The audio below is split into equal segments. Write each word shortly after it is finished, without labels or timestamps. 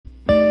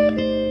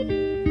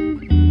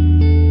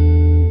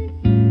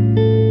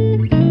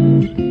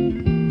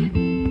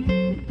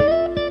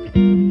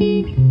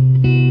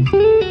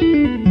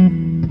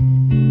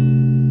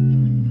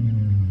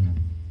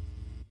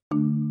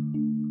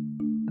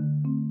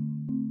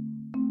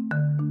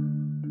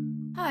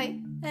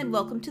and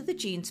welcome to the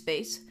Gene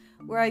Space,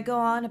 where I go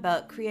on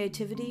about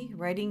creativity,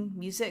 writing,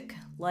 music,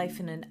 life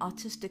in an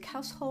autistic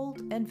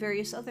household, and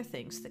various other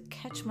things that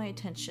catch my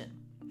attention.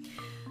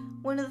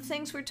 One of the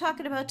things we're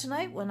talking about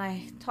tonight, when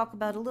I talk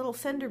about a little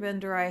Fender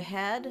Bender I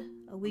had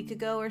a week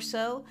ago or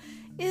so,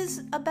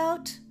 is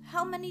about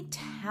how many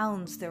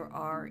towns there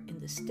are in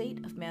the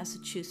state of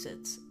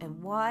Massachusetts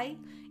and why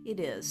it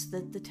is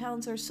that the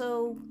towns are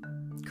so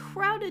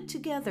crowded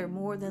together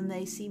more than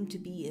they seem to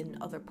be in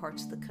other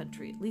parts of the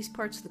country, at least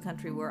parts of the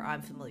country where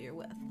I'm familiar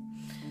with.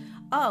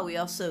 We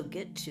also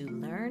get to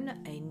learn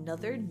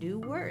another new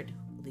word,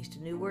 at least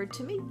a new word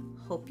to me.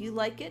 Hope you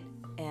like it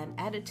and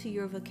add it to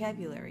your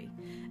vocabulary,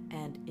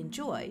 and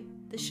enjoy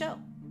the show.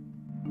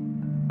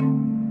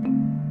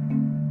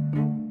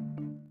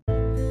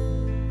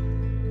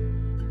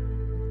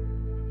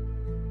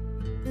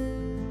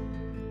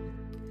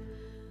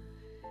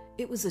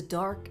 It was a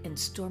dark and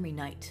stormy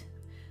night,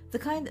 the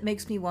kind that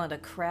makes me want to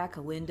crack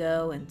a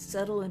window and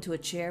settle into a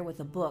chair with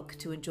a book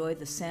to enjoy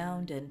the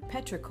sound and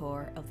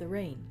petrichor of the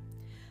rain.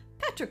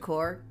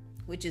 Petrichor,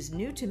 which is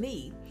new to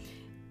me,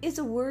 is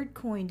a word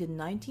coined in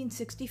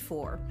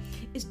 1964,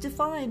 is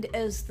defined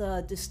as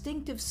the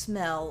distinctive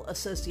smell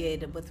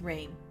associated with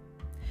rain.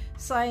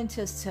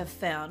 Scientists have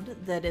found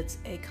that it's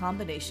a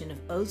combination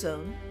of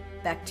ozone,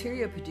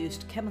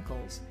 bacteria-produced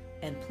chemicals,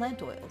 and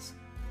plant oils.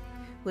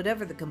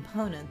 Whatever the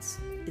components,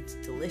 it's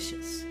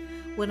delicious.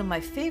 One of my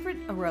favorite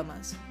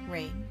aromas,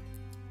 rain,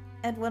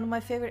 and one of my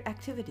favorite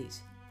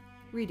activities,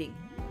 reading.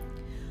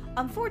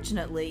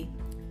 Unfortunately,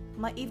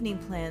 my evening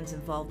plans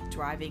involved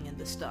driving and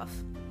the stuff.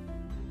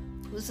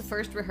 It was the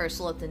first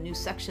rehearsal at the new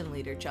section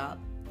leader job.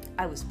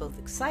 I was both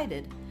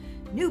excited,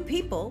 new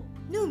people,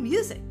 new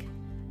music,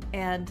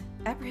 and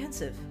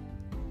apprehensive.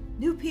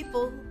 New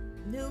people,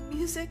 new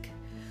music.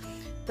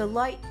 The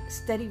light,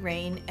 steady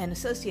rain and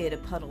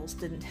associated puddles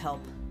didn't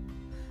help.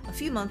 A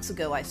few months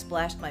ago, I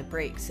splashed my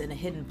brakes in a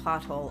hidden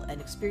pothole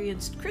and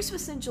experienced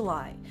Christmas in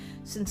July,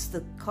 since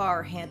the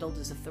car handled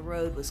as if the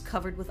road was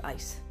covered with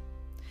ice.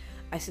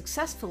 I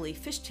successfully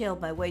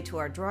fishtailed my way to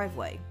our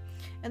driveway,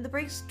 and the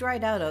brakes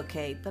dried out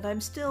okay, but I'm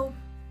still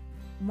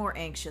more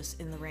anxious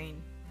in the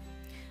rain.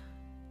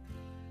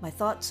 My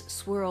thoughts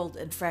swirled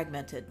and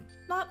fragmented,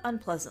 not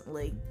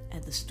unpleasantly,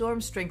 and the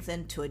storm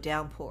strengthened to a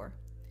downpour.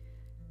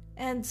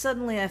 And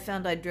suddenly I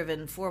found I'd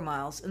driven 4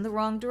 miles in the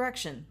wrong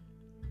direction.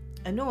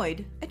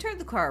 Annoyed, I turned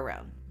the car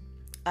around.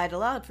 I'd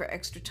allowed for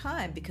extra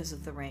time because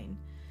of the rain,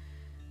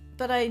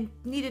 but I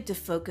needed to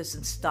focus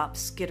and stop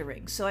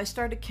skittering, so I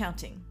started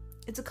counting.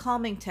 It's a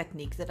calming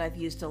technique that I've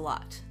used a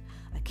lot.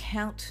 I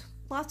count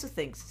lots of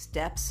things: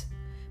 steps,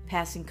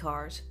 passing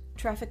cars,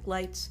 traffic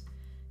lights,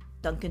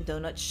 Dunkin'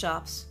 Donuts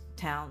shops,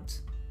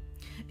 towns.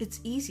 It's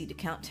easy to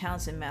count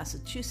towns in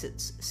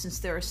Massachusetts since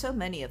there are so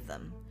many of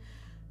them.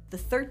 The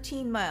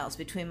 13 miles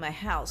between my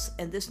house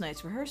and this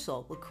night's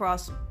rehearsal would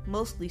cross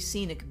mostly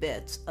scenic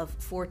bits of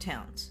 4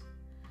 towns.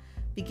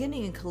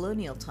 Beginning in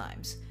colonial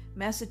times,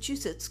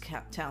 Massachusetts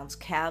towns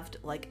calved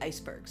like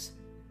icebergs.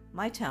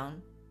 My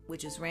town,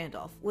 which is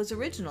Randolph, was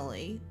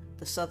originally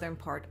the southern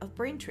part of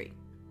Braintree.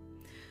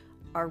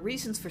 Our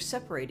reasons for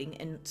separating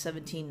in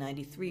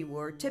 1793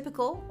 were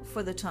typical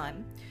for the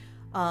time.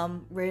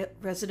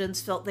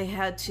 Residents felt they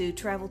had to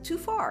travel too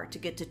far to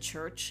get to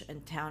church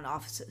and town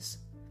offices.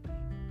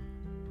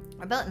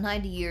 About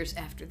 90 years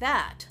after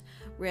that,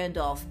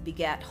 Randolph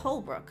begat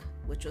Holbrook,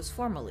 which was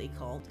formerly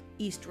called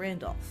East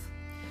Randolph.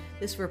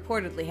 This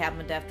reportedly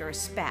happened after a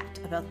spat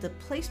about the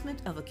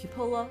placement of a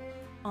cupola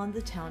on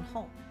the town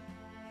hall.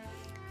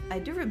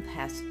 I'd driven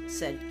past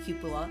said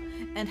cupola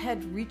and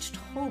had reached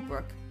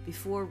Holbrook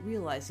before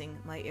realizing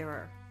my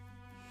error.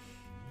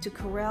 To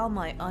corral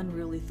my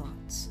unruly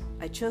thoughts,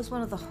 I chose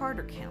one of the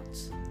harder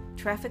counts: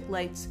 traffic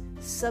lights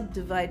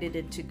subdivided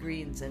into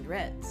greens and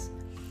reds.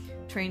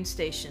 Train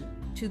station,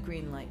 2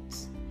 green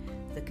lights.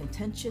 The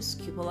contentious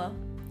cupola,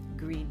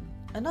 green,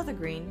 another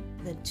green,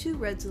 then 2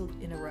 reds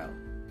in a row.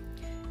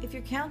 If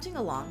you're counting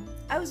along,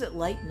 I was at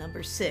light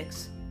number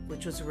 6,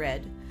 which was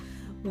red,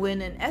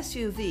 when an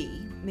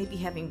SUV, maybe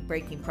having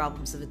braking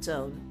problems of its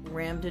own,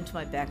 rammed into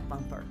my back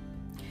bumper.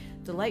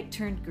 The light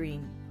turned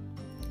green.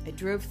 I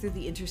drove through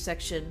the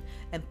intersection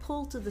and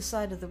pulled to the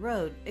side of the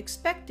road,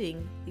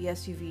 expecting the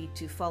SUV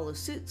to follow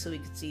suit so we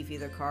could see if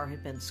either car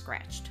had been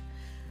scratched.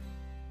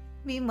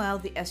 Meanwhile,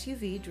 the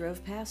SUV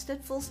drove past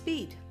at full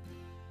speed.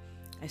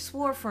 I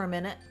swore for a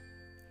minute,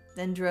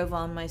 then drove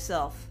on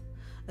myself.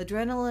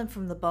 Adrenaline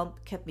from the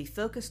bump kept me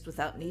focused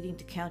without needing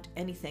to count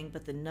anything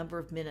but the number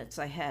of minutes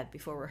I had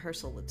before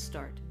rehearsal would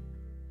start.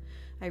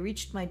 I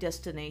reached my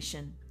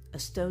destination, a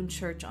stone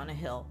church on a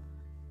hill,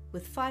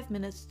 with 5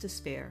 minutes to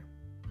spare.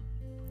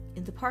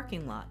 In the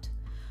parking lot,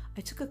 I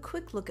took a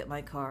quick look at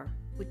my car,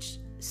 which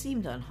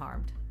seemed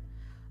unharmed.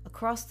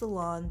 Across the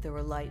lawn there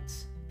were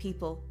lights,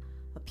 people,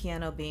 a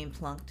piano being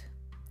plunked.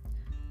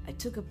 I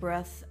took a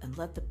breath and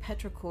let the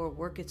petrichor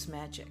work its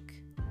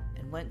magic,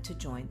 and went to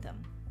join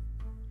them.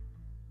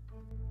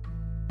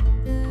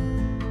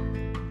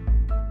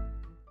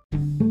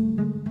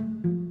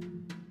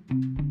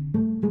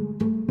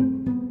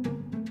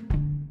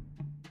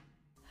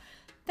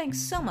 Thanks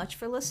so much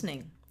for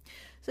listening.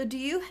 So do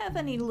you have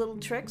any little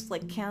tricks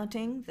like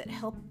counting that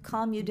help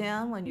calm you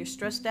down when you're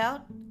stressed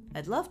out?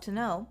 I'd love to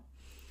know.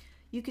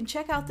 You can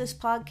check out this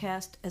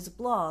podcast as a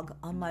blog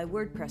on my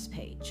WordPress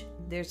page.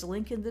 There's a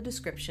link in the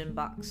description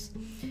box.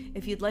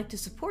 If you'd like to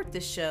support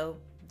this show,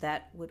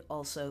 that would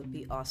also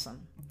be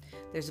awesome.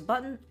 There's a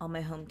button on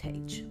my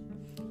homepage.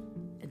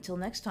 Until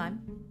next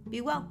time,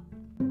 be well.